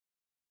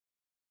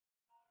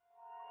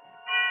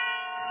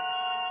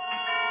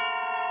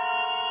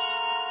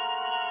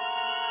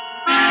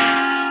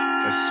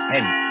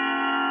Suspense.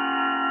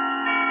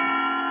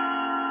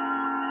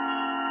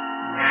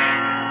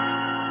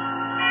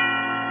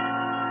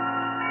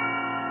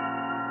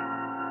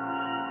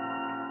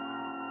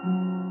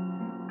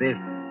 This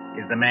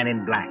is the Man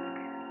in Black,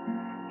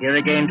 here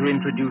again to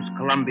introduce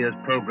Columbia's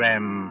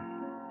program,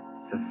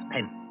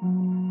 Suspense.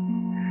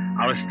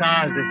 Our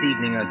stars this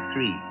evening are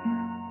three.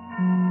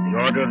 The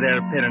order of their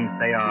appearance,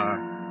 they are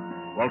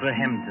Walter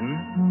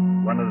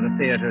Hampton, one of the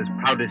theater's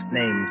proudest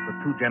names for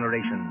two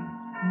generations,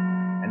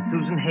 and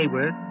Susan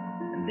Hayward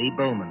and Lee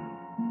Bowman,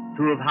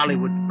 two of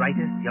Hollywood's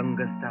brightest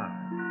younger stars.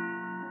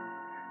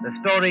 The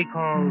story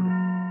called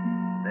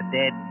The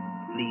Dead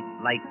Sleep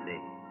Lightly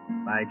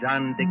by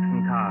John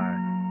Dixon Carr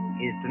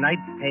is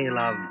tonight's tale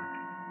of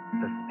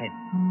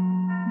suspense.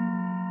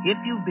 If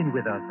you've been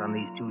with us on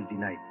these Tuesday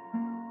nights,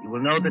 you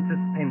will know that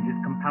suspense is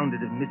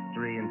compounded of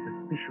mystery and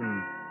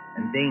suspicion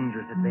and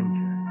dangerous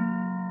adventure.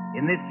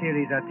 In this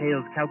series are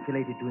tales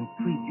calculated to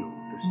intrigue you,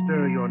 to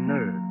stir your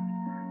nerves,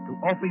 to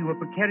offer you a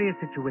precarious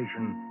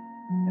situation,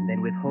 and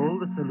then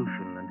withhold the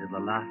solution until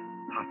the last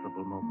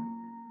possible moment.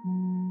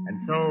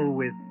 And so,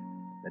 with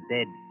The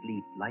Dead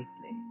Sleep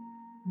Lightly,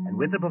 and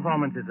with the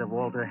performances of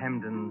Walter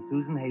Hampton,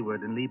 Susan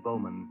Hayward, and Lee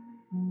Bowman,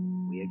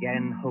 we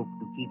again hope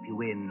to keep you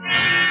in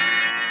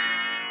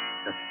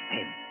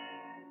suspense.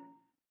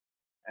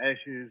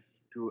 Ashes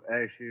to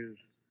ashes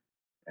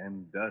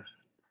and dust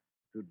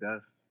to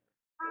dust.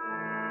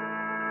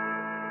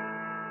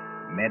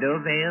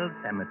 Meadowvale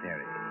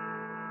Cemetery,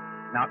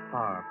 not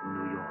far from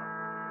New York.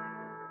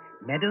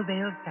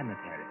 Meadowvale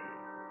Cemetery,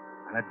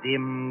 on a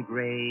dim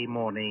gray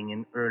morning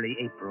in early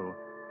April,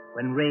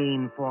 when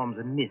rain forms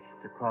a mist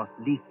across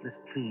leafless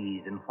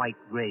trees and white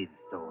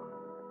gravestones.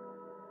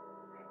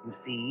 You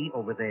see,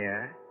 over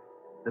there,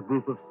 the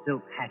group of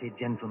silk-hatted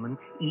gentlemen,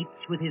 each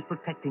with his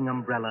protecting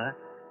umbrella,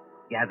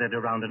 gathered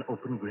around an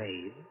open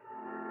grave.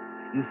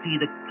 You see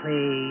the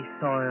clay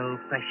soil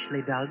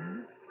freshly dug.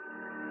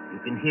 You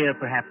can hear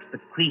perhaps the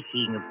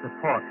creaking of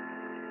support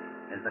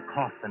as the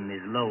coffin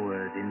is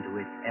lowered into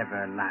its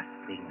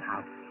everlasting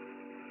house,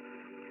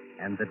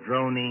 and the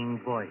droning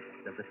voice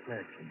of the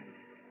clergyman.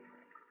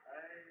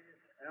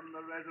 I am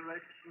the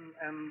resurrection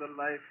and the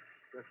life,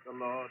 saith the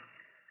Lord.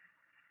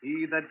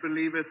 He that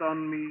believeth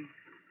on me,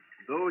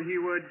 though he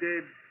were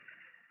dead,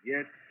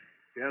 yet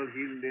shall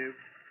he live.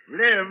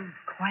 Live?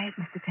 Quiet,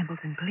 Mr.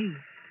 Templeton, please.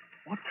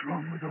 What's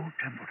wrong with old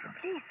Templeton?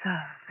 Please,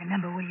 sir,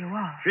 remember where you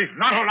are. She's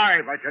not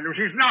alive, I tell you.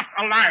 She's not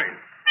alive.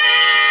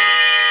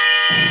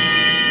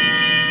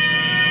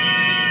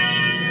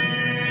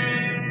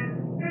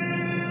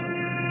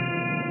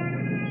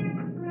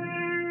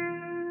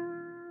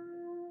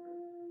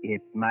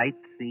 It might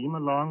seem a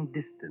long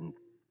distance,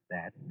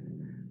 that,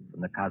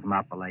 from the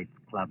Cosmopolites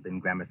Club in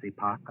Gramercy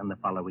Park on the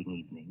following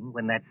evening,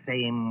 when that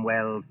same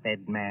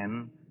well-fed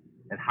man,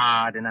 as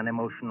hard and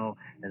unemotional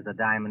as the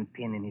diamond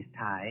pin in his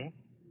tie,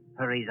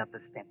 hurries up the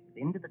steps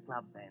into the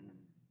club and...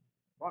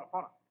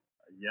 Porter.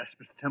 Yes,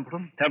 Mr.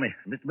 Templeton? Tell me,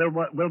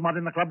 Mr. Wilmot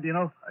in the club, do you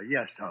know?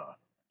 Yes, sir.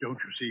 Don't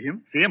you see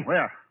him? See him?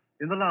 Where?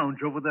 In the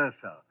lounge over there,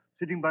 sir.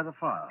 Sitting by the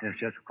fire.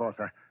 Yes, of course.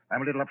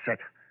 I'm a little upset.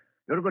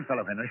 You're a good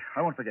fellow, Henry.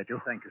 I won't forget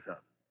you. Thank you, sir.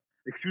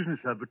 Excuse me,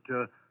 sir, but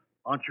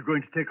aren't you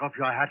going to take off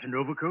your hat and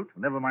overcoat?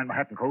 Never mind my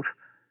hat and coat.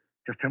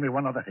 Just tell me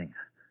one other thing.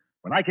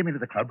 When I came into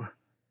the club,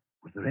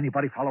 was there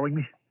anybody following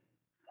me?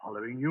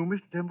 Following you,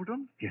 Mr.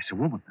 Templeton? Yes, a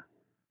woman.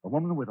 A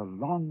woman with a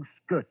long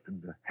skirt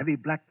and a heavy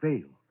black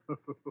veil.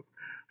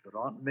 There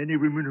aren't many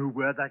women who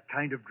wear that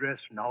kind of dress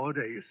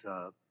nowadays,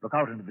 sir. Look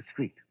out into the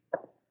street. Do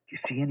you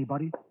see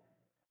anybody?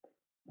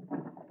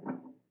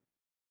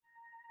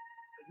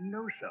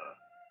 No, sir.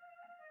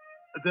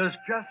 There's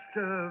just,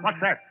 What's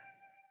that?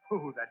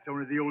 Oh, that's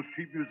only the old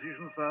street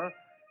musician, sir.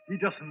 He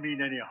doesn't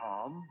mean any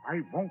harm. I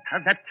won't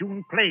have that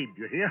tune played,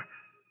 you hear?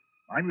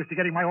 I'm used to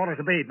getting my orders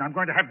obeyed, and I'm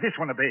going to have this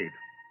one obeyed.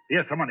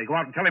 Here's some money. Go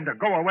out and tell him to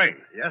go away.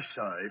 Yes,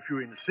 sir, if you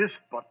insist,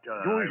 but...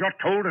 Do as you're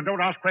told and don't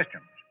ask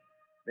questions.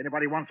 If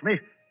anybody wants me,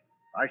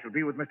 I shall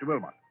be with Mr.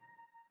 Wilmot.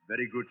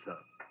 Very good, sir.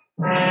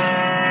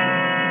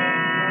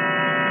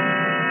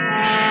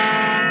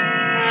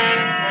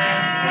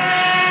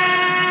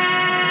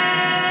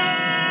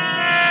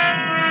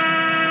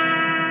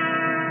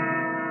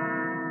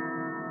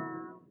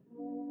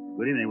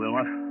 Good evening,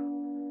 Wilmot.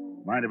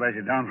 Mind if I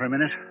sit down for a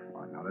minute?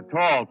 Oh, not at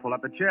all. Pull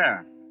up a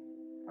chair.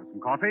 Have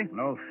some coffee?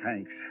 No,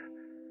 thanks.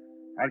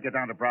 I'll get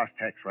down to brass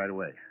tacks right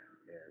away.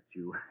 Yes,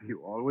 you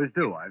always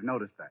do. I've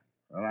noticed that.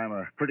 Well, I'm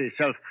a pretty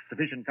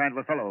self-sufficient kind of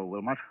a fellow,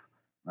 Wilmot.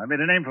 I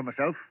made a name for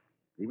myself,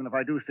 even if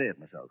I do say it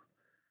myself.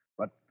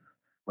 But,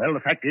 well,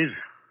 the fact is,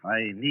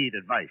 I need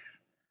advice.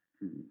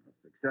 A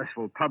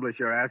successful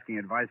publisher asking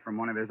advice from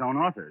one of his own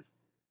authors.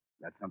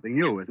 That's something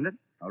new, isn't it?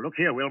 Now, look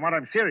here, Wilmot,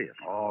 I'm serious.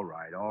 All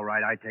right.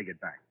 I take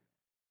it back.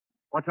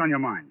 What's on your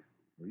mind?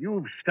 Well,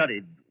 you've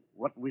studied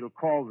what we'll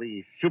call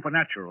the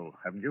supernatural,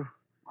 haven't you?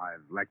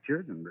 I've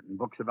lectured and written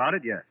books about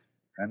it, yes.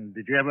 And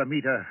did you ever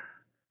meet a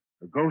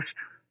ghost?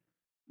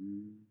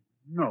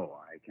 No,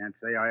 I can't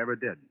say I ever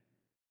did.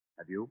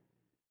 Have you?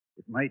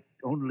 It might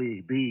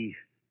only be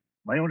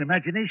my own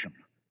imagination.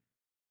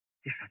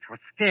 Yes, that's what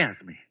scares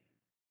me.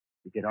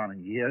 You get on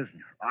in years, and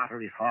your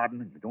arteries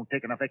harden, and you don't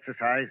take enough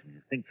exercise, and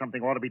you think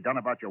something ought to be done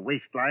about your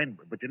waistline,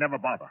 but you never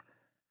bother.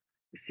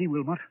 You see,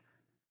 Wilmot,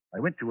 I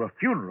went to a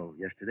funeral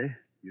yesterday.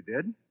 You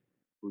did?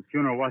 Whose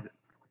funeral was it?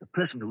 The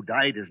person who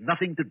died has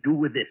nothing to do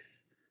with this.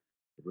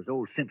 It was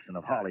old Simpson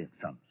of Harley and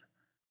Sons.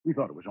 We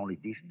thought it was only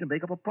decent to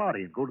make up a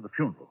party and go to the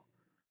funeral.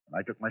 And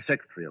I took my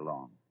secretary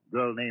along, a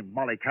girl named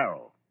Molly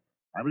Carroll.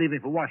 I'm leaving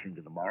for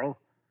Washington tomorrow.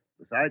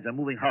 Besides, I'm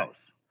moving house.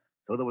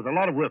 So there was a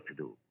lot of work to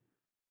do.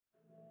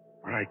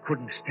 What I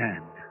couldn't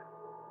stand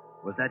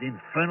was that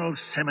infernal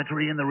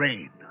cemetery in the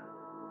rain.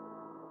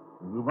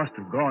 We must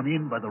have gone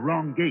in by the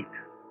wrong gate,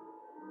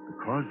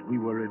 because we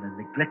were in a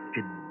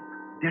neglected,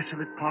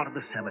 desolate part of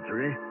the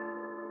cemetery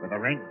where the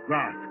rank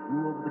grass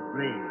grew over the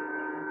graves.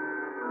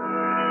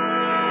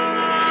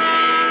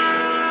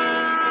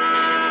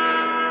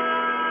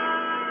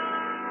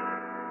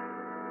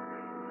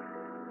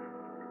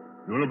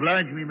 You'll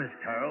oblige me, Miss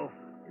Carroll,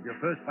 if you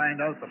first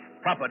find out the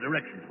proper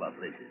directions of our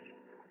places.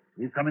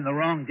 We've come in the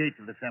wrong gate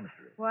to the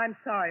cemetery. Well, I'm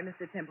sorry,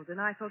 Mr. Templeton.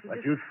 I thought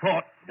What you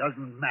thought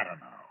doesn't matter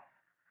now.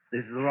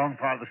 This is the wrong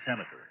part of the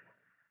cemetery.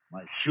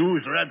 My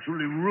shoes are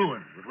absolutely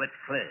ruined with wet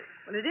clay.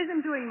 Well, it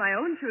isn't doing my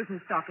own shoes and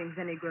stockings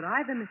any good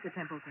either, Mr.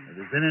 Templeton. If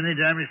there's been any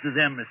damage to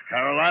them, Miss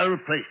Carroll, I'll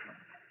replace them.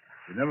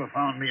 You never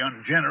found me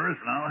ungenerous,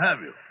 now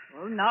have you?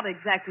 Well, not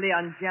exactly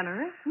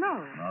ungenerous,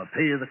 no. I'll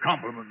pay you the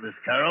compliment, Miss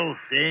Carroll,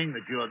 saying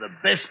that you're the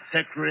best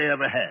secretary I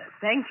ever had.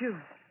 Thank you.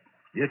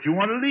 Yet you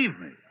want to leave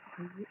me.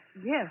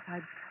 Yes,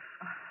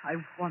 I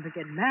want to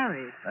get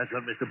married. That's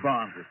what Mr.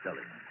 Barnes is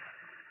telling me.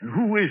 And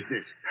who is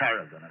this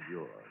paragon of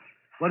yours?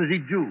 What does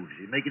he do? Does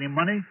he make any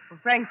money? Well,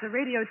 Frank's a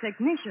radio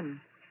technician.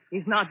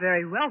 He's not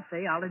very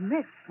wealthy, I'll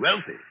admit.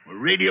 Wealthy? A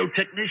radio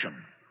technician.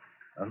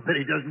 I'll bet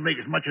he doesn't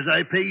make as much as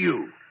I pay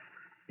you.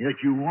 Yet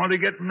you want to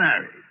get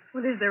married.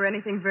 Well, is there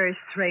anything very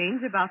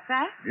strange about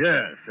that?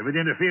 Yes, if it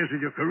interferes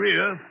with your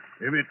career,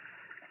 if it...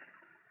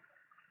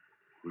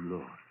 Good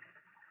Lord.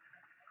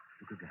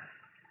 Look at that.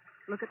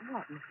 Look at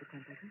what, Mr.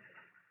 Templeton?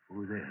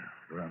 Over there,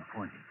 where I'm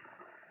pointing.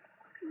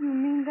 You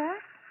mean that?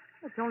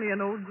 It's only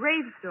an old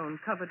gravestone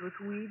covered with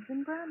weeds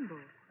and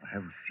brambles. I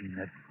haven't seen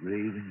that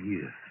grave in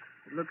years.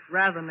 It looks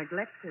rather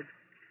neglected.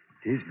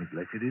 It is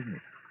neglected, isn't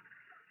it?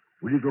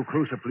 Will you go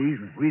closer, please,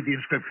 and read the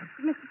inscription?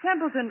 Mr.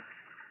 Templeton,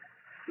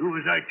 Do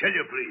as I tell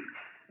you,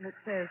 please. it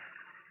says...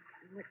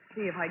 Let's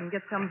see if I can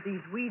get some of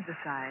these weeds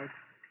aside.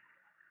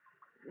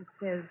 It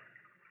says,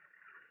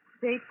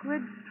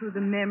 Sacred to the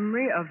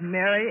memory of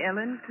Mary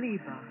Ellen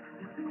Cleaver,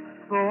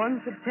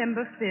 born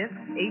September 5th,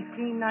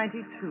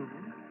 1892,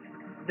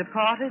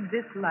 departed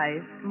this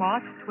life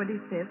March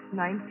 25th,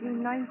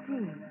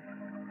 1919.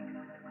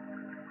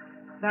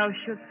 Thou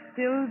shouldst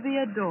still be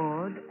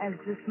adored as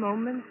this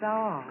moment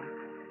thou art.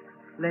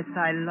 Let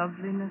thy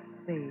loveliness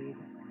fade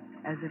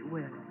as it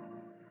will.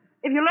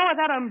 If you lower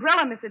that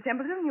umbrella, Mr.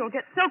 Templeton, you'll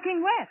get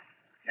soaking wet.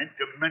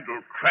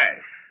 Sentimental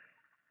trash.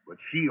 But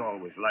she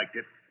always liked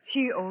it.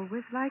 She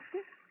always liked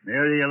it.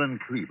 Mary Ellen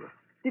Cleaver.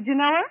 Did you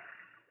know her?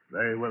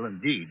 Very well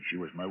indeed. She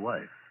was my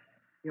wife.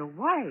 Your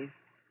wife?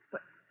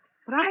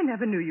 But I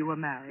never knew you were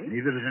married.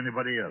 Neither does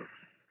anybody else.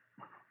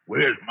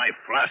 Where's my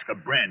flask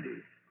of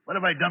brandy? What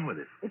have I done with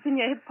it? It's in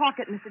your hip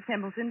pocket, Mr.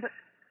 Templeton, but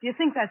do you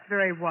think that's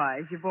very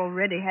wise? You've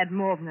already had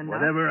more than enough.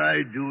 Whatever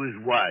I do is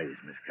wise,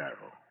 Miss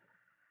Carroll.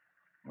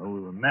 Well,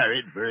 we were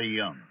married very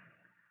young.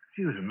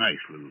 She was a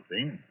nice little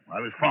thing. I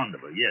was fond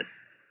of her, yes.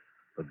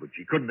 But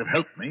she couldn't have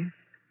helped me.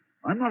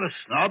 I'm not a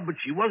snob, but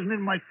she wasn't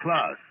in my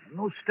class.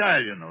 No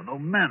style, you know, no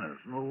manners,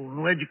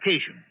 no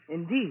education.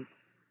 Indeed.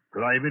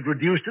 Could I have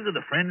introduced her to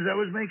the friends I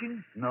was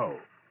making? No.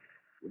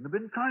 Wouldn't have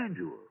been kind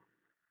to her.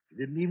 She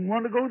didn't even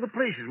want to go to the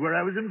places where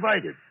I was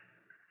invited.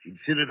 She'd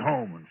sit at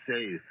home and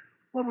say,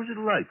 what was it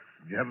like?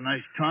 Did you have a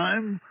nice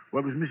time?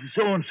 What was Mrs.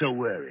 So-and-so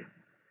wearing?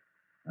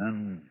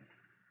 And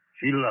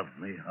she loved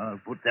me.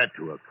 I'll put that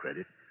to her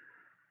credit.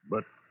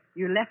 But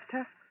You left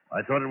her?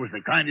 I thought it was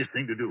the kindest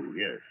thing to do,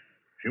 yes.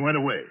 She went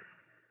away.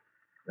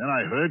 Then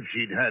I heard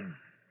she'd had...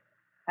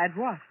 Had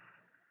what?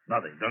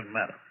 Nothing. Doesn't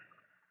matter.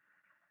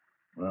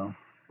 Well,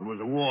 there was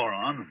a war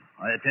on.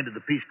 I attended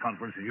the peace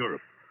conference in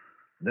Europe.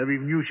 Never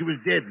even knew she was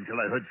dead until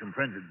I heard some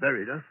friends had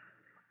buried her.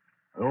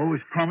 I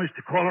always promised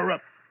to call her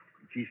up.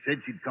 She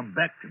said she'd come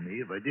back to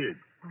me if I did.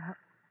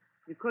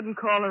 You couldn't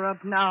call her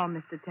up now,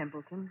 Mr.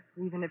 Templeton,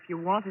 even if you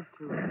wanted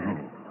to.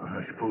 No,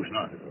 I suppose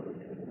not.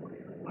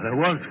 But I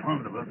was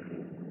fond of her.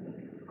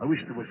 I wish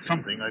there was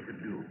something I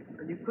could do.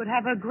 Well, you could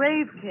have her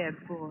grave cared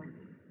for.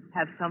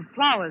 Have some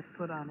flowers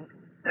put on it.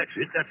 That's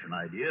it. That's an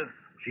idea.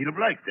 She'd have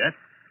liked that.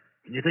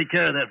 Can you take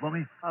care of that for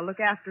me? I'll look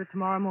after it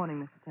tomorrow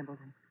morning, Mr.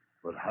 Templeton.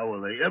 But how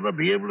will they ever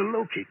be able to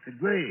locate the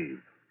grave?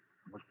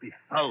 There must be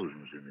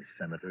thousands in this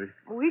cemetery.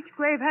 Oh, each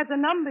grave has a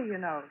number, you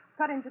know,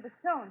 cut into the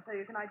stone so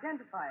you can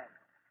identify it.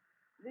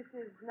 This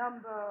is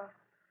number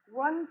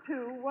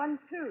 1212.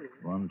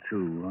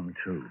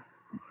 1212.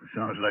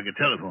 Sounds like a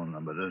telephone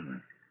number,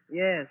 doesn't it?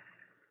 Yes,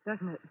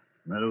 doesn't it?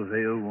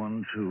 Meadowvale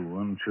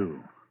 1212.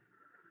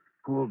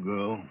 Poor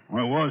girl.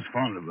 I was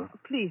fond of her.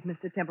 Please,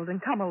 Mr. Templeton,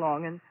 come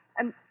along and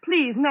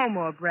please, no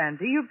more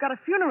brandy. You've got a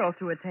funeral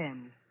to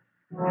attend.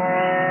 And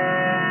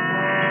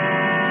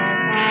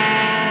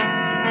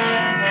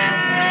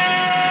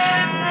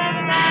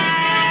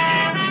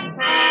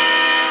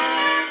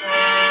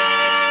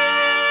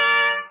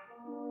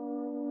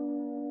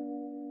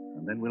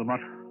then,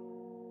 Wilmot,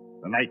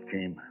 the night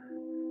came.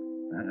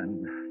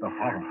 And the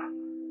horror.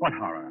 What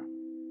horror?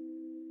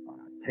 Oh,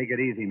 take it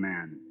easy,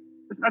 man.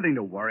 There's nothing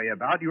to worry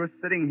about. You were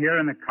sitting here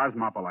in the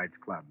Cosmopolites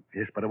Club.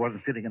 Yes, but I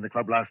wasn't sitting in the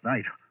club last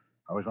night.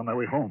 I was on my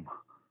way home.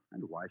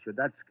 And why should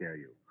that scare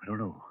you? I don't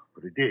know,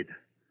 but it did.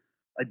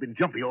 I'd been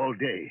jumpy all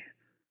day.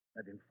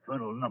 That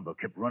infernal number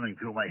kept running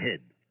through my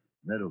head.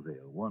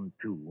 Meadowvale,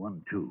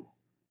 1212.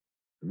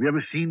 Have you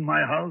ever seen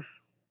my house?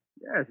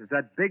 Yes, it's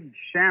that big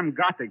sham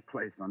Gothic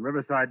place on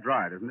Riverside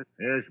Drive, isn't it?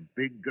 Yes,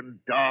 big and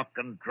dark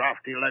and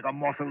drafty like a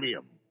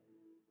mausoleum.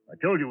 I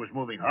told you it was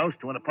moving house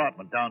to an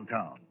apartment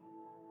downtown.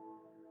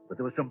 But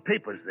there were some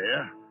papers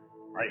there.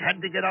 I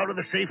had to get out of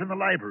the safe in the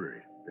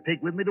library to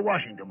take with me to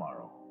Washington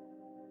tomorrow.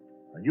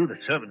 I knew the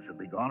servants would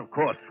be gone, of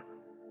course.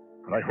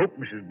 But I hoped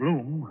Mrs.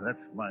 Bloom, that's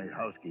my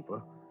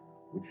housekeeper,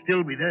 would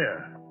still be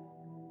there.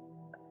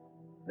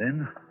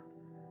 Then,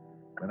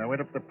 when I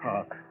went up the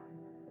park,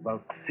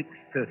 about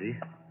 6:30...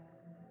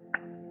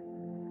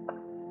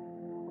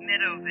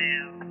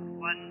 Meadowvale,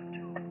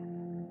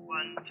 1212.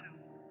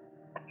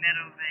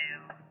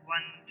 Meadowvale,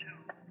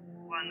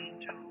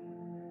 1212.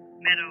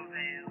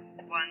 Meadowvale,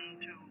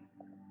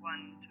 1212.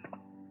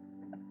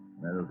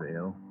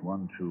 Meadowvale,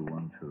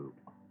 1212.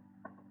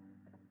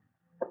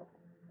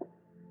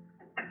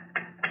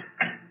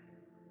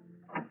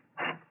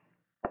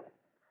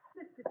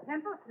 Mr.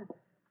 Templeton,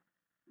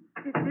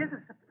 this is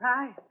a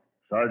surprise.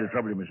 Sorry to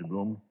trouble you, Mrs.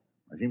 Bloom.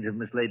 I seem to have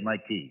mislaid my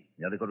key.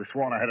 The other could have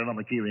sworn I had it on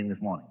my key ring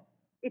this morning.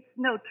 It's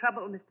no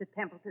trouble, Mr.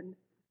 Templeton.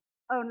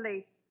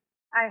 Only,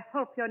 I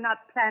hope you're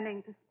not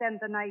planning to spend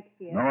the night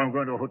here. No, I'm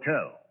going to a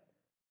hotel.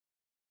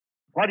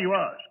 Why do you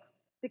ask?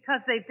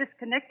 Because they've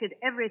disconnected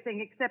everything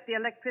except the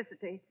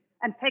electricity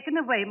and taken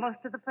away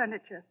most of the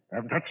furniture. I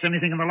haven't touched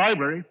anything in the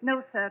library.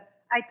 No, sir.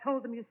 I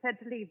told them you said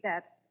to leave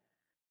that.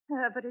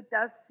 But it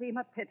does seem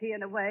a pity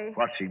in a way.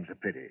 What seems a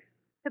pity?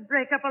 To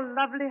break up a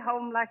lovely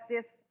home like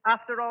this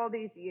after all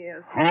these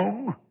years.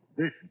 Home?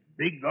 This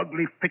big,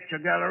 ugly picture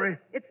gallery?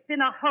 It's been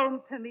a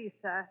home to me,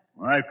 sir.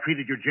 Well, I've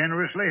treated you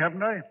generously,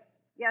 haven't I?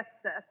 Yes,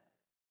 sir.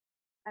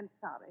 I'm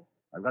sorry.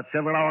 I've got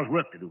several hours'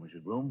 work to do,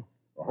 Mrs. Bloom.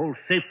 A whole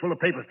safe full of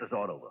papers to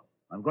sort over.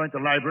 I'm going to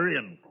the library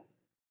and...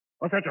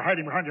 What's that you're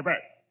hiding behind your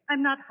back?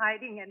 I'm not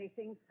hiding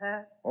anything,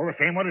 sir. All the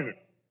same, what is it?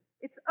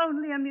 It's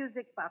only a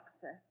music box,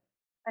 sir.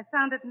 I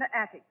found it in the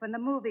attic when the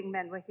moving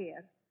men were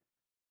here.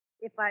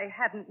 If I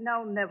hadn't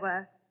known there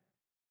were,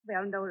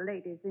 well, no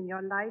ladies in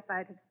your life,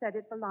 I'd have said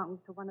it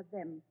belonged to one of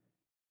them.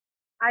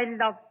 I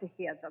love to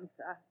hear them,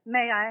 sir.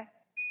 May I?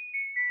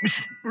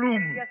 Mrs.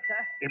 Bloom. Yes,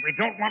 sir. If you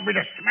don't want me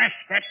to smash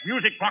that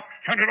music box,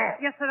 turn it off.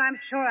 Yes, sir, I'm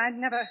sure I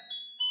never...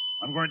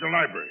 I'm going to the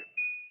library.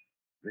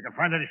 If you can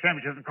find any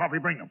sandwiches and coffee,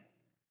 bring them.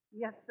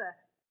 Yes, sir.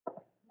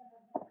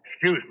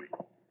 Excuse me.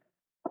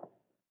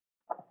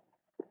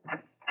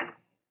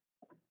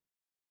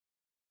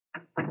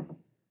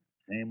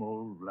 Same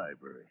old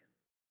library.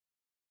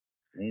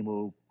 Same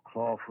old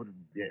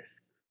claw-footed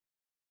desk.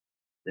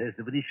 There's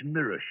the Venetian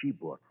mirror she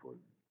bought for you.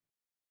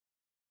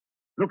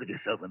 Look at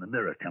yourself in the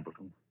mirror,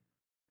 Templeton.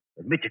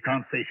 Admit you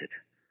can't face it.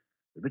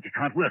 Admit you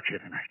can't work here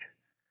tonight.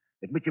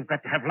 Admit you've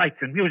got to have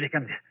lights and music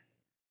and...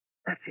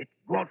 That's it.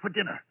 Go out for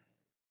dinner.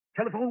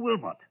 Telephone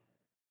Wilmot.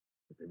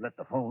 If they've left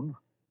the phone...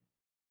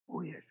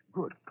 Oh, yes,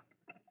 good.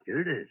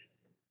 Here it is.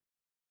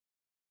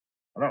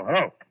 Hello.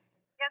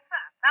 Yes,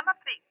 sir. Number,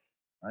 please.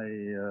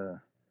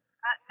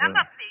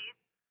 Number, please.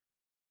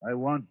 I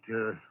want,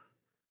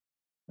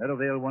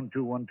 Meadowvale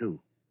 1212.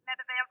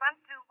 Meadowvale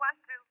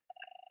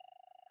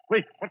 1212.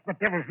 Wait, what the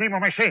devil's name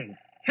am I saying?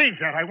 Change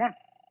that, I want...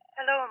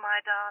 Hello, my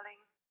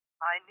darling.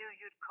 I knew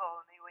you'd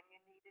call me when you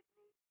needed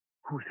me.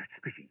 Who's that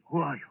speaking? Who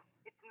are you?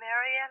 It's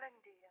Mary Ellen,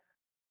 dear.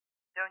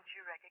 Don't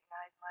you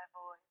recognize my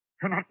voice?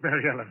 You're not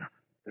Mary Ellen.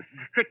 This is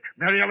a trick.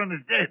 Mary Ellen is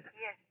dead.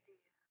 Yes, dear.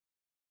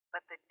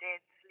 But the dead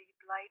sleep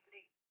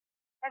lightly,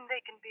 and they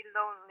can be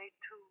lonely,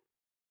 too.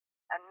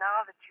 And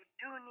now that you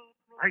do need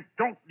me... I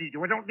don't need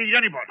you. I don't need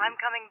anybody. I'm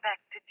coming back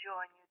to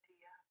join you,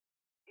 dear.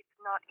 It's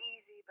not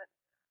easy, but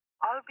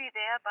I'll be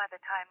there by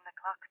the time the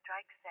clock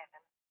strikes 7.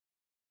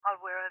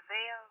 I'll wear a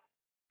veil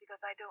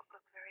because I don't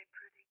look very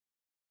pretty.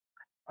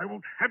 I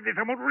won't have this.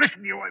 I won't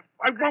listen to you. I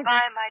won't.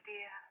 Goodbye, my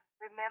dear.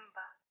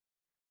 Remember,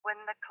 when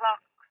the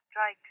clock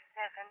strikes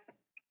 7...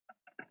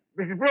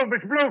 Mrs. Bloom.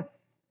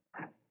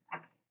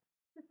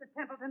 Mr.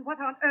 Templeton,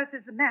 what on earth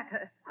is the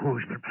matter?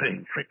 Who's been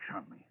playing tricks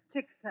on me?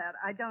 Tricks, sir.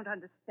 I don't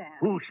understand.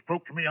 Who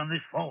spoke to me on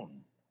this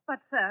phone? But,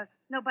 sir,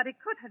 nobody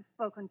could have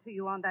spoken to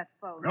you on that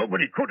phone.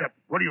 Nobody could have.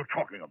 What are you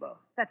talking about?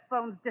 That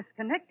phone's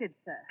disconnected,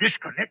 sir.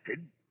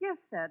 Disconnected? Yes,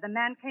 sir. The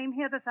man came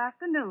here this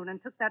afternoon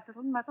and took that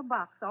little metal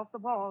box off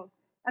the wall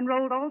and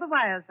rolled all the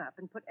wires up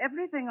and put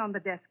everything on the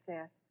desk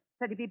there.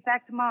 Said he'd be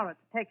back tomorrow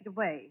to take it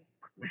away.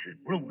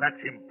 Mrs. Bloom, that's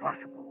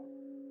impossible.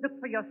 Look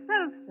for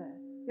yourself, sir.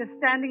 You're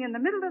standing in the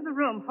middle of the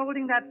room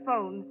holding that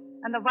phone,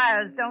 and the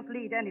wires don't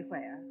lead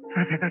anywhere.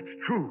 That's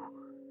true.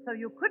 So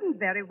you couldn't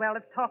very well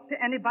have talked to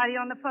anybody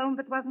on the phone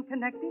that wasn't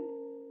connected.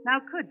 Now,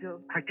 could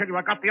you? I tell you,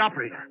 I got the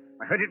operator.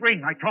 I heard it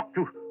ring. I talked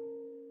to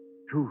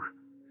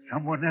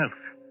someone else.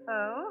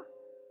 Oh?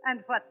 And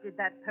what did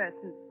that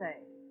person say?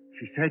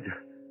 She said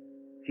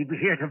she'd be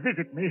here to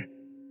visit me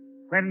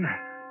when...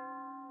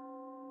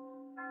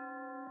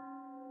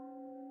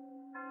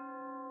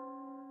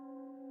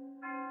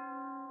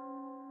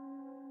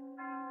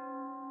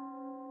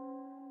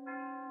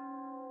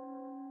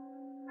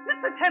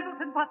 Mr.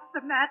 Templeton, what's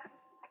the matter?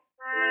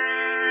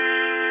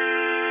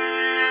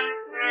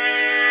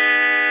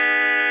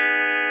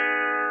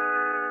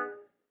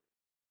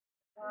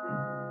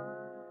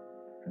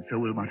 And so,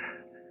 Wilmot,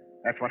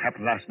 that's what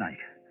happened last night.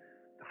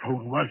 The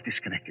phone was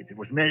disconnected. It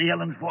was Mary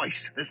Ellen's voice.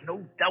 There's no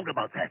doubt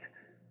about that.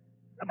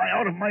 Am I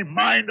out of my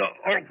mind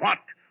or what?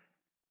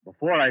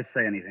 Before I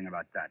say anything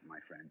about that, my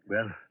friend.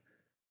 Well,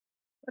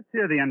 Let's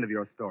hear the end of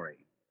your story.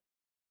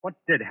 What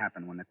did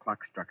happen when the clock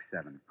struck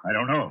 7? I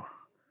don't know.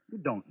 You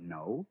don't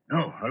know.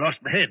 No, I lost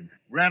my head.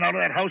 Ran out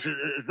of that house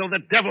as though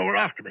the devil were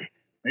after me.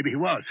 Maybe he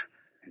was.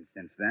 And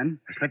since then?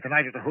 I spent the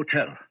night at the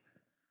hotel.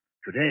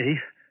 Today,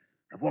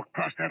 I've walked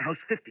past that house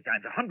 50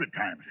 times, 100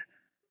 times,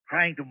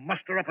 trying to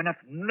muster up enough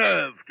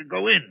nerve to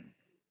go in.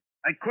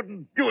 I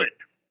couldn't do it,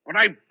 but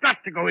I've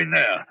got to go in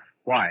there.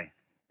 Why?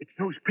 It's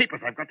those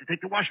papers I've got to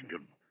take to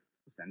Washington.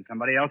 Send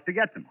somebody else to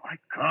get them. I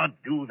can't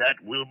do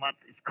that, Wilmot.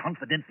 It's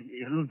confidential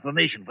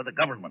information for the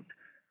government.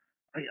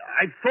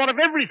 I've thought of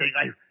everything.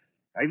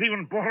 I've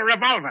even bought a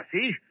revolver,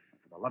 see?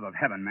 For the love of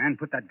heaven, man,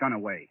 put that gun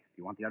away.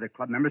 You want the other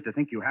club members to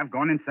think you have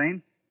gone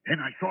insane? Then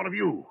I thought of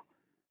you.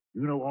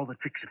 You know all the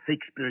tricks of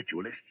fake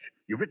spiritualists.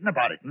 You've written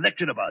about it and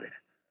lectured about it.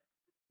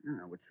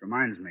 Which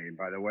reminds me,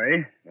 by the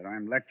way, that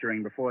I'm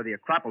lecturing before the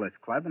Acropolis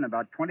Club in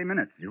about 20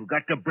 minutes. You've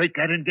got to break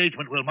that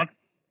engagement, Wilmot.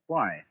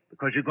 Why?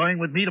 Because you're going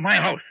with me to my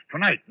house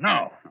tonight,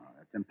 now. Oh,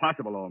 that's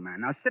impossible, old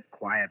man. Now sit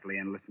quietly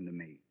and listen to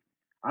me.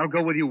 I'll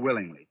go with you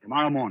willingly,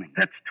 tomorrow morning.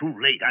 That's too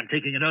late. I'm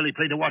taking an early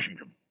plane to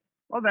Washington.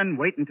 Well, then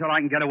wait until I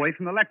can get away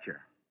from the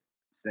lecture.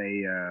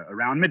 Say,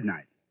 around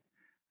midnight.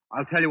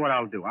 I'll tell you what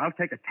I'll do. I'll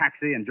take a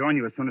taxi and join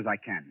you as soon as I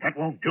can. That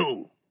won't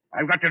do.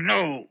 I've got to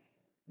know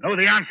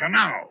the answer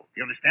now. Do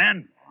you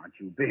understand? Aren't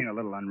you being a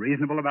little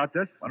unreasonable about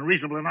this?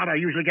 Unreasonable or not, I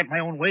usually get my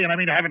own way, and I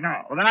mean to have it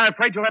now. Well, then I'm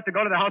afraid you'll have to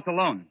go to the house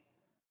alone.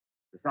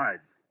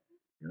 Besides...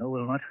 You know,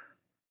 Wilmot,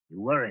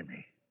 you worry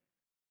me.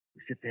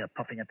 You sit there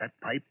puffing at that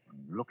pipe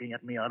and looking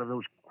at me out of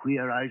those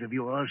queer eyes of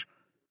yours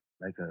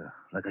like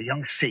a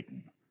young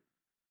Satan.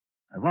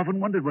 I've often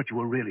wondered what you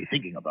were really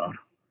thinking about.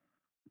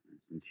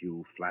 Since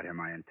you flatter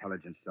my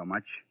intelligence so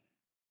much,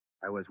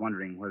 I was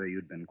wondering whether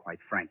you'd been quite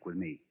frank with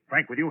me.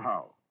 Frank with you,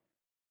 how?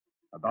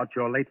 About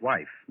your late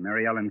wife,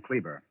 Mary Ellen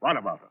Kleber. What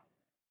about her?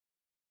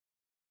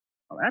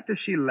 Well, after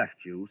she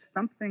left you,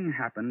 something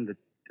happened that,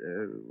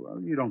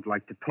 you don't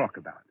like to talk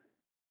about.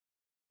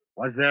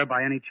 Was there,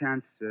 by any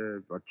chance,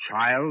 a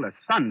child, a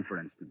son, for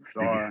instance,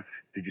 or...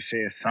 Did you say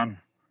a son?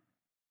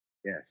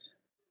 Yes.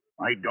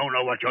 I don't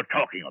know what you're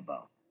talking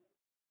about.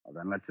 Well,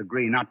 then let's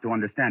agree not to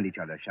understand each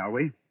other, shall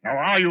we? Now,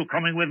 are you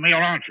coming with me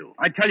or aren't you?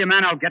 I tell you,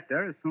 man, I'll get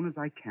there as soon as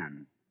I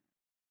can.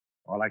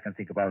 All I can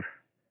think about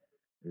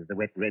is the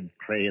wet red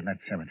clay in that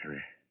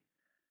cemetery,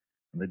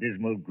 and the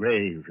dismal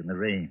grave in the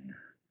rain,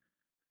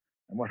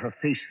 and what her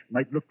face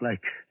might look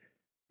like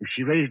if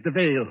she raised the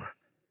veil,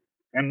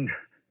 and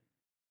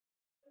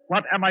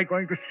what am I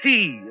going to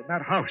see in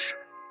that house?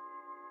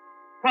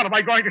 What am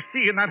I going to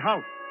see in that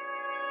house?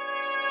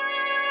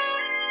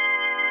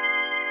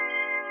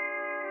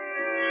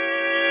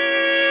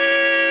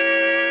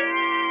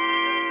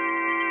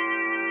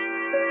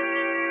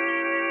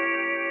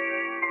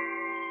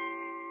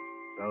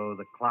 So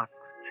the clocks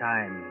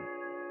chime,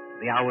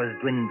 the hours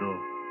dwindle,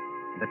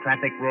 and the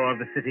traffic roar of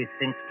the city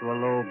sinks to a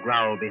low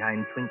growl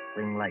behind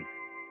twinkling lights.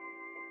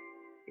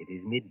 It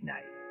is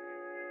midnight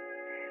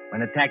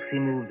when a taxi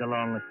moves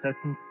along a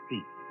certain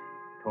street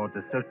towards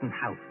a certain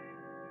house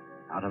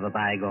out of a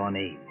bygone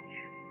age.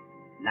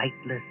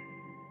 Lightless,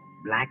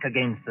 black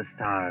against the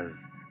stars,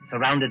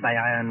 surrounded by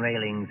iron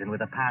railings and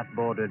with a path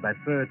bordered by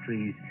fir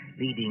trees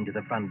leading to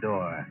the front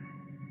door.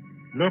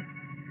 Look,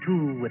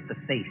 too, with the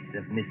face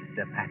of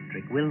Mr.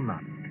 Patrick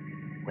Wilmot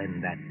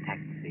when that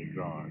taxi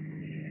draws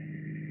near.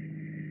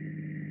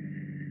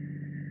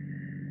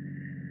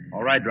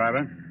 All right,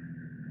 driver.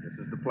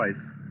 This is the place.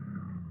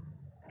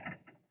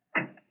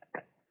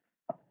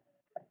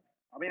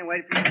 I'll be in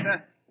wait for you,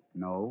 sir.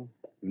 No,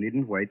 you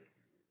needn't wait.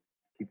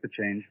 Keep the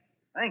change.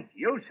 Thank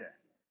you, sir.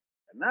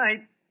 Good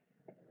night.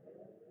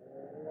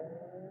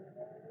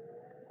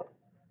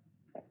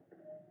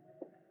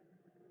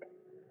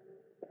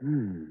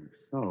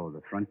 So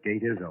the front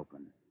gate is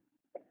open.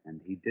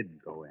 And he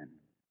did go in.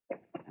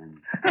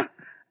 And...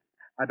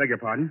 I beg your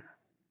pardon.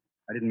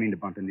 I didn't mean to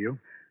bump into you.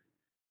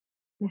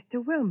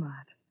 Mr.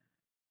 Wilmot.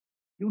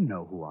 You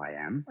know who I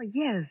am. Oh,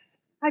 yes.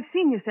 I've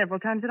seen you several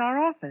times at our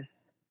office.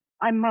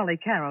 I'm Molly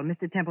Carroll,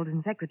 Mr.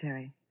 Templeton's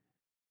secretary.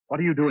 What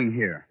are you doing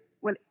here?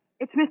 Well,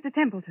 it's Mr.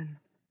 Templeton.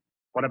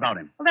 What about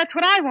him? Well, that's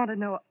what I want to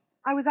know.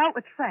 I was out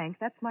with Frank.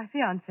 That's my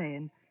fiancé.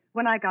 And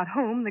when I got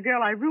home, the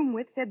girl I room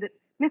with said that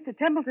Mr.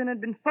 Templeton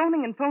had been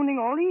phoning and phoning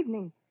all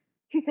evening.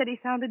 She said he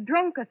sounded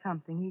drunk or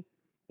something.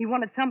 He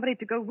wanted somebody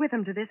to go with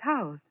him to this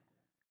house.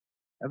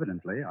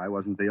 Evidently, I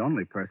wasn't the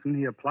only person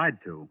he applied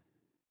to.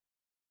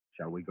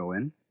 Shall we go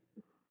in?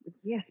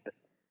 Yes, but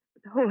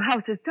the whole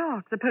house is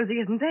dark. Suppose he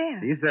isn't there.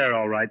 He's there,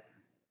 all right.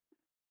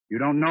 You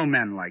don't know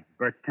men like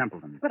Bert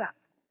Templeton. But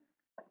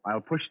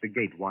I'll push the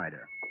gate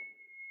wider.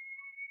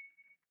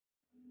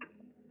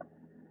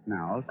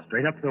 Now,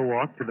 straight up the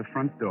walk to the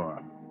front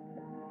door.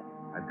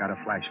 I've got a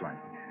flashlight.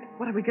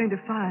 what are we going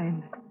to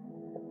find?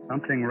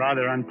 Something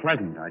rather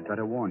unpleasant, I'd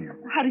better warn you.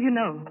 How do you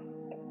know?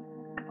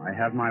 I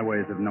have my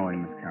ways of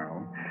knowing, Miss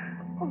Carroll.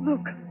 Oh,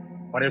 look.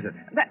 What is it?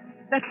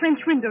 That French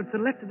window to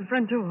the left of the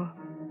front door.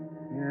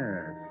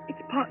 Yes. It's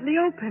partly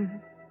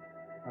open.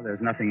 Well, there's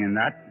nothing in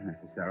that,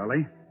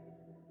 necessarily.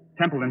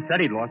 Templeton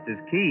said he'd lost his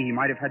key. He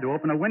might have had to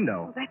open a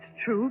window. Oh, that's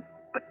true.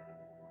 But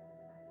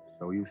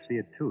So you see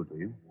it, too, do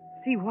you?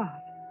 see what?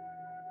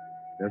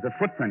 There's a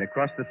footprint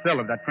across the sill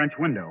of that French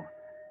window.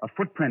 A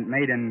footprint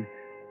made in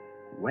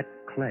wet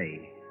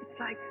clay. It's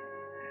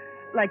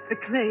like the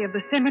clay of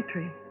the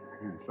cemetery.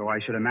 So I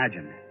should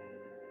imagine.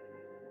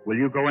 Will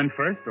you go in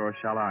first, or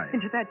shall I?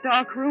 Into that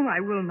dark room, I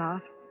will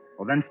not.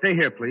 Well, then stay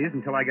here, please,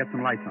 until I get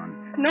some lights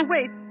on. No,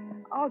 wait.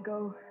 I'll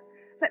go.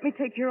 Let me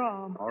take your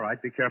arm. All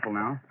right, be careful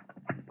now.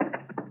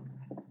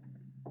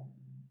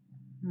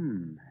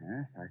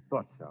 Yes, I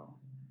thought so.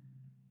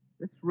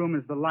 This room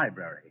is the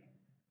library.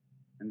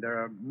 And there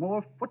are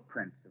more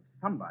footprints of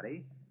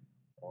somebody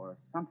or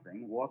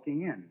something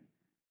walking in.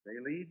 They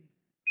lead...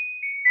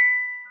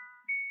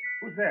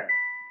 Who's there?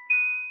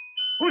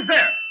 Who's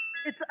there?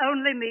 It's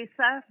only me,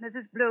 sir,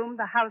 Mrs. Bloom,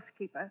 the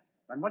housekeeper.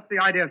 Then what's the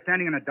idea of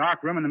standing in a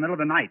dark room in the middle of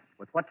the night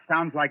with what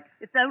sounds like...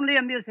 It's only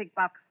a music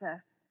box,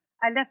 sir.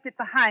 I left it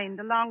behind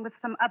along with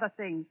some other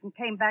things and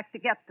came back to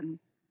get them.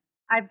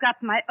 I've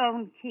got my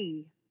own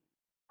key.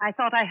 I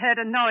thought I heard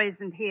a noise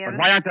in here. But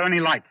why aren't there any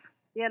lights?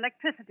 The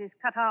electricity's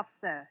cut off,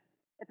 sir.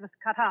 It was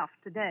cut off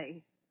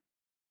today.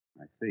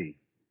 I see.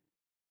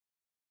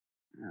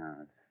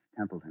 If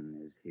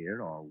Templeton is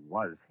here, or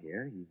was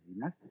here, he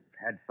must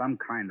have had some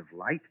kind of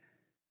light.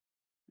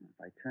 If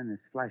I turn this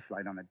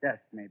flashlight on the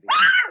desk, maybe...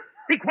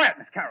 Be quiet,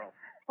 Miss Carroll.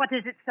 What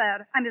is it,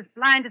 sir? I'm as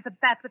blind as a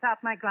bat without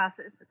my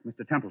glasses. It's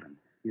Mr. Templeton.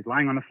 He's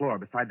lying on the floor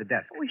beside the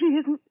desk. Oh, he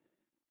isn't.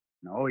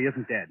 No, he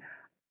isn't dead.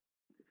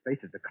 His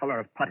face is the color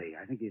of putty.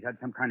 I think he's had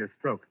some kind of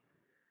stroke.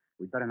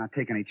 We'd better not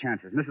take any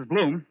chances. Mrs.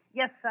 Bloom,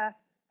 Yes, sir.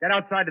 get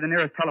outside to the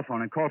nearest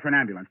telephone and call for an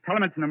ambulance. Tell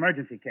him it's an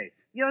emergency case.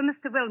 You're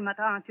Mr. Wilmot,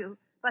 aren't you?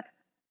 But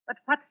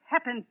what's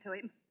happened to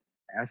him?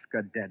 Ask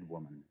a dead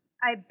woman.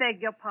 I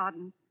beg your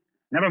pardon.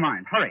 Never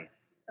mind. Hurry.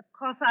 Of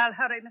course I'll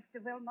hurry,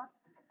 Mr. Wilmot.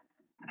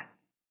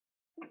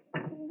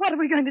 What are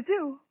we going to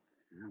do?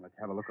 Now, let's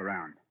have a look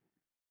around.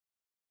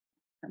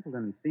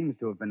 Templeton seems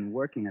to have been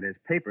working at his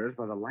papers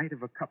by the light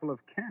of a couple of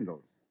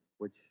candles,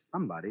 which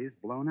somebody's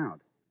blown out.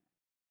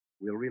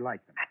 We'll relight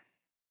them.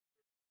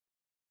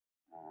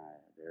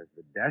 There's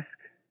the desk.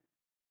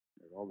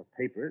 There's all the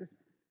papers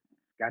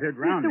scattered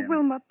round Mr. him.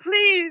 Wilmot,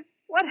 please.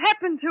 What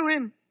happened to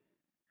him?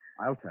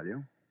 I'll tell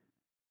you.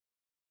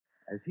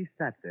 As he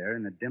sat there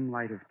in the dim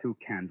light of two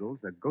candles,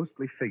 a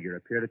ghostly figure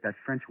appeared at that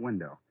French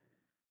window.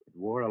 It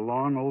wore a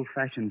long,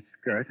 old-fashioned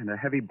skirt and a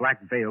heavy black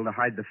veil to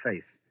hide the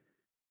face.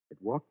 It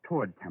walked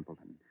toward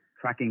Templeton,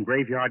 tracking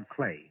graveyard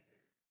clay.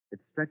 It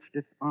stretched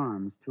its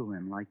arms to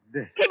him like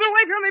this. Keep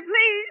away from me,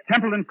 please.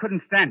 Templeton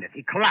couldn't stand it.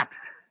 He collapsed.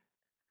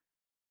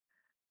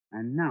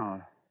 And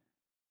now,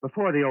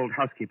 before the old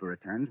housekeeper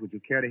returns, would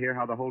you care to hear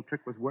how the whole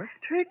trick was worked?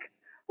 Trick?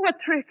 What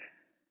trick?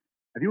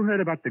 Have you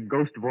heard about the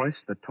ghost voice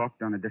that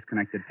talked on a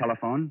disconnected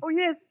telephone? Oh,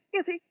 yes.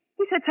 Yes, he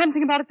said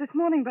something about it this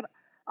morning, but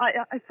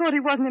I thought he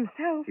wasn't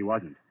himself. He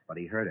wasn't, but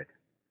he heard it.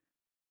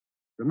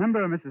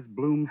 Remember Mrs.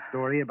 Bloom's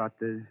story about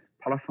the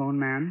telephone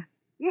man?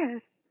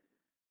 Yes.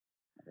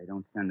 They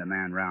don't send a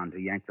man round to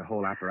yank the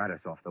whole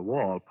apparatus off the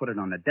wall, put it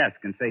on the desk,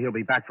 and say he'll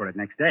be back for it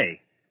next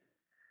day.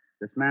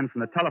 This man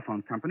from the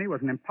telephone company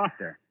was an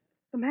imposter.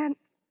 The man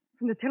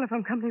from the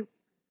telephone company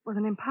was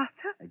an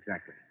imposter?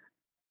 Exactly.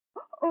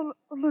 Oh,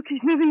 look,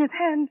 he's moving his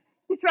hand.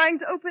 He's trying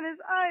to open his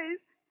eyes.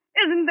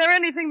 Isn't there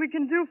anything we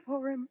can do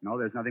for him? No,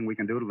 there's nothing we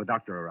can do till the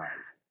doctor arrives.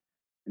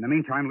 In the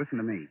meantime, listen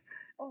to me.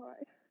 All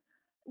right.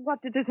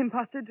 What did this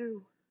imposter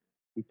do?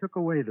 He took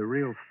away the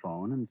real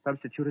phone and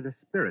substituted a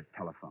spirit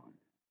telephone.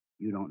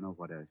 You don't know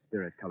what a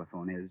spirit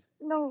telephone is.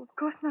 No, of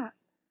course not.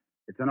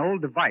 It's an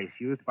old device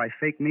used by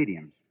fake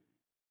mediums.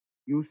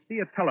 You see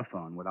a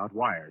telephone without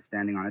wires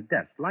standing on a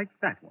desk, like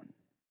that one.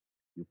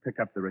 You pick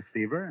up the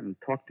receiver and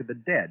talk to the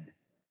dead.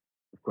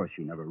 Of course,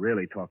 you never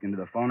really talk into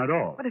the phone at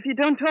all. But if you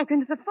don't talk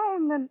into the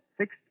phone, then...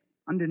 Fixed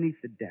underneath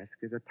the desk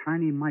is a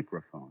tiny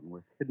microphone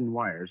with hidden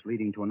wires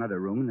leading to another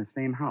room in the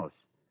same house.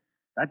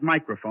 That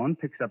microphone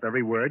picks up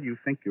every word you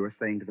think you are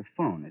saying to the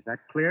phone. Is that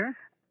clear?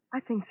 I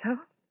think so.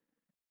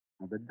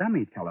 Now, the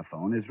dummy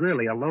telephone is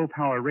really a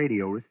low-power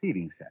radio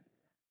receiving set.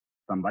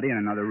 Somebody in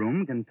another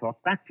room can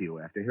talk back to you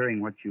after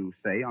hearing what you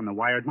say on the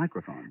wired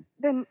microphone.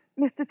 Then,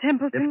 Mr.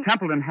 Templeton... If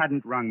Templeton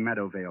hadn't rung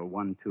Meadowvale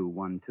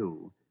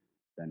 1212,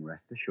 then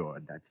rest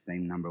assured that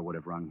same number would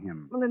have rung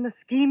him. Well, then the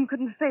scheme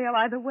couldn't fail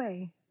either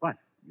way. But,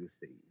 you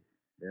see,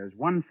 there's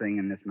one thing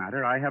in this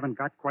matter I haven't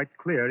got quite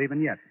clear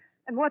even yet.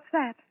 And what's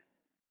that?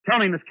 Tell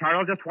me, Miss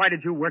Carroll, just why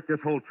did you work this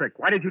whole trick?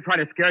 Why did you try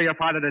to scare your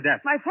father to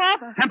death? My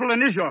father.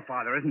 Templeton is your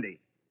father, isn't he?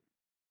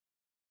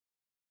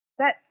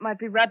 That might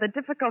be rather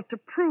difficult to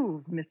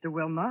prove, Mr.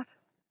 Wilmot.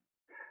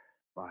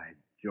 By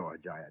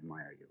George, I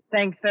admire you.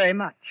 Thanks very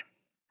much.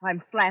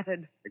 I'm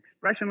flattered.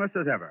 Expressionless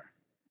as ever.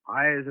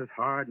 Eyes as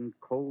hard and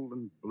cold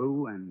and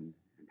blue and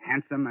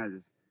handsome as...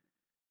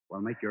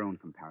 Well, make your own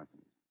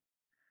comparisons.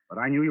 But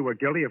I knew you were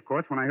guilty, of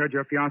course, when I heard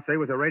your fiancé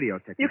was a radio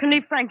technician. You can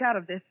leave Frank out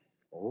of this.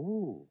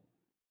 Oh,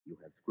 you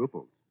have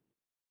scruples.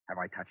 Have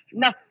I touched you?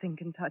 Nothing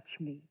can touch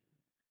me.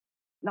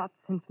 Not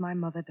since my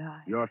mother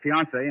died. Your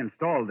fiancé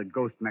installed the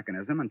ghost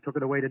mechanism and took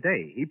it away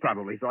today. He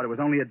probably thought it was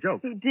only a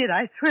joke. He did.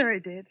 I swear he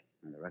did.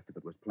 And the rest of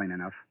it was plain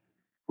enough.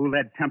 Who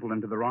led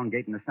Templeton to the wrong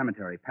gate in the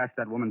cemetery, past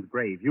that woman's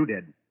grave? You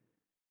did.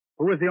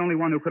 Who was the only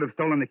one who could have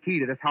stolen the key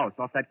to this house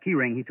off that key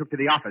ring he took to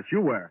the office?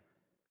 You were.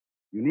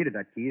 You needed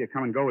that key to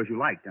come and go as you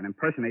liked and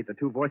impersonate the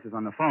two voices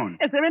on the phone.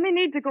 Is there any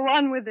need to go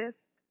on with this?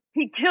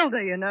 He killed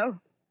her, you know.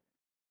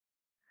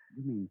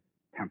 You mean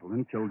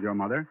Templeton killed your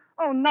mother?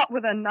 Oh, not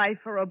with a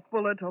knife or a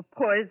bullet or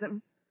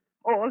poison.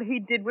 All he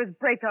did was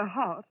break her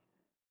heart.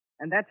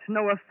 And that's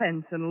no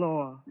offense in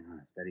law.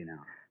 Steady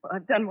now. Well,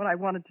 I've done what I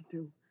wanted to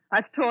do.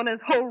 I've torn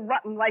his whole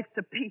rotten life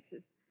to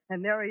pieces.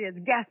 And there he is,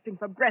 gasping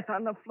for breath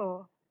on the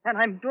floor. And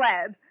I'm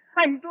glad.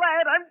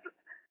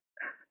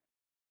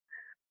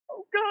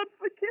 Oh, God,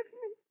 forgive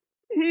me.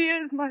 He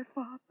is my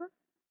father.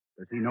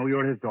 Does he know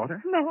you're his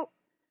daughter? No,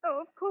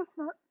 of course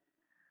not.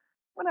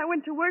 When I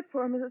went to work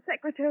for him as a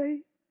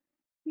secretary,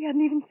 he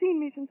hadn't even seen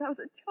me since I was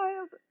a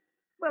child.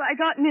 But I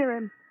got near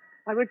him.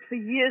 I worked for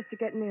years to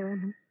get near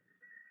him.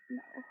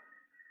 No,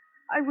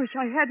 I wish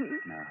I hadn't.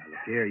 Now,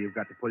 look here, you've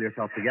got to pull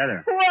yourself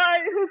together.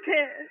 Why? Who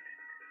cares?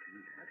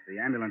 That's the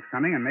ambulance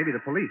coming and maybe the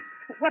police.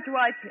 What do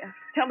I care?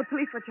 Tell the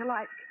police what you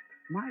like.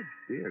 My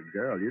dear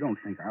girl, you don't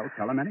think I'll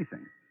tell them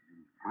anything.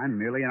 I'm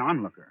merely an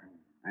onlooker,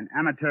 an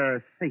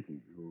amateur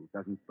Satan who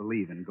doesn't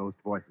believe in ghost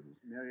voices.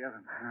 Mary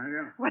Ellen.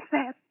 What's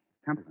that?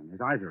 Templeton, his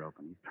eyes are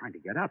open. He's trying to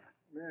get up.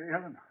 Mary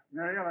Ellen.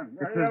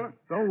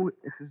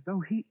 It's as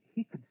though he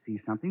could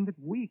see something that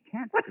we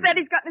can't What's see. that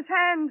he's got in his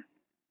hand?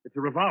 It's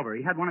a revolver.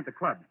 He had one at the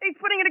club. He's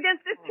putting it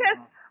against his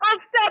chest.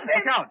 I'll stop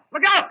him. Look out!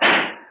 Look out!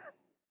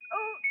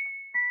 Oh,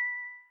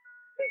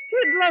 he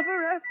did love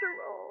her after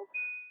all.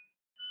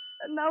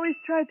 And now he's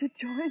tried to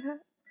join her.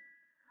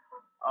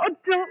 Oh,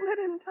 don't let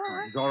him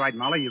die. He's all right,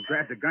 Molly. You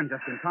grabbed the gun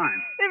just in time.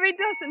 If he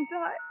doesn't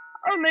die,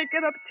 I'll make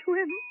it up to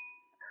him.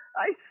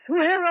 I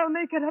swear I'll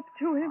make it up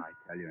to him. I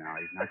tell you now,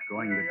 he's not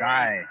going to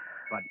die.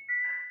 But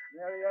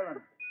Mary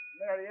Ellen.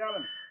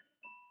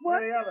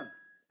 What? Mary Ellen.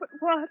 But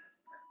what?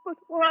 But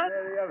what?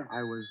 Mary Ellen.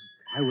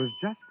 I was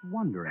just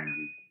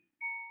wondering,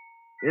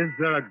 is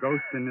there a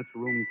ghost in this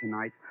room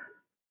tonight?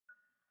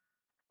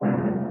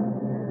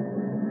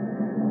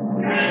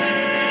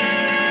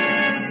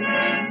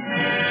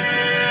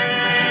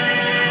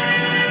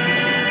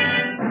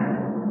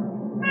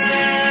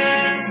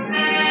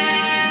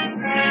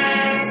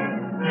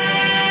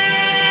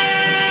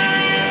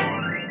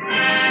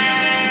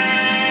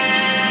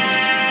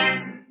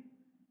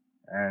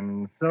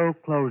 And so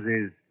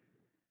closes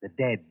The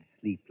Dead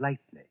Sleep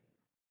Lightly,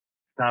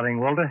 starring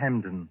Walter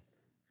Hampden,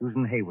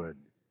 Susan Hayward,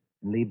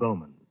 and Lee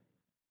Bowman.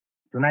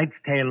 Tonight's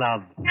tale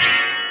of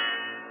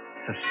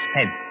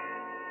Suspense.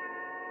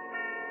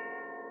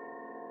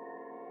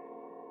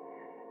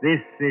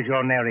 This is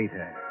your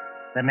narrator,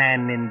 the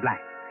man in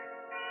black,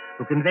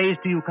 who conveys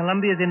to you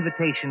Columbia's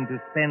invitation to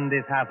spend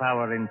this half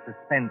hour in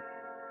suspense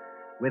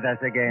with us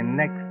again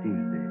next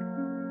Tuesday.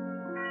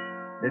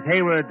 Miss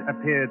Hayward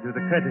appeared through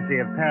the courtesy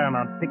of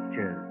Paramount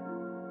Pictures,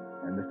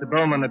 and Mr.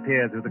 Bowman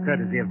appeared through the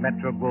courtesy of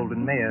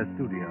Metro-Goldwyn-Mayer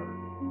Studios.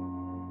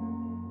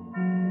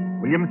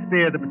 William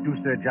Spear, the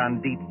producer,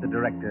 John Dietz, the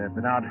director,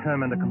 Bernard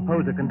Herrmann, the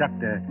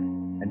composer-conductor,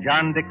 and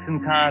John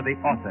Dixon Carr, the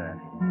author,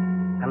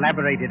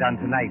 collaborated on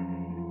tonight's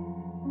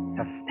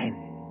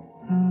Suspense.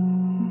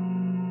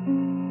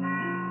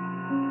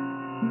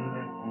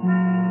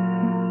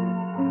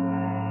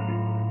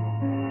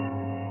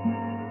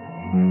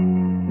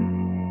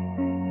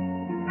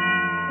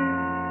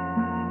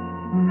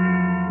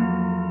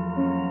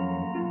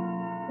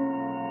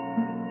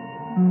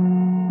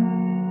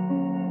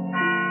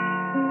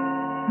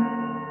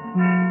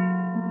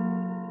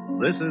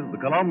 This is the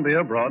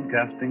Columbia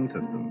Broadcasting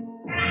System.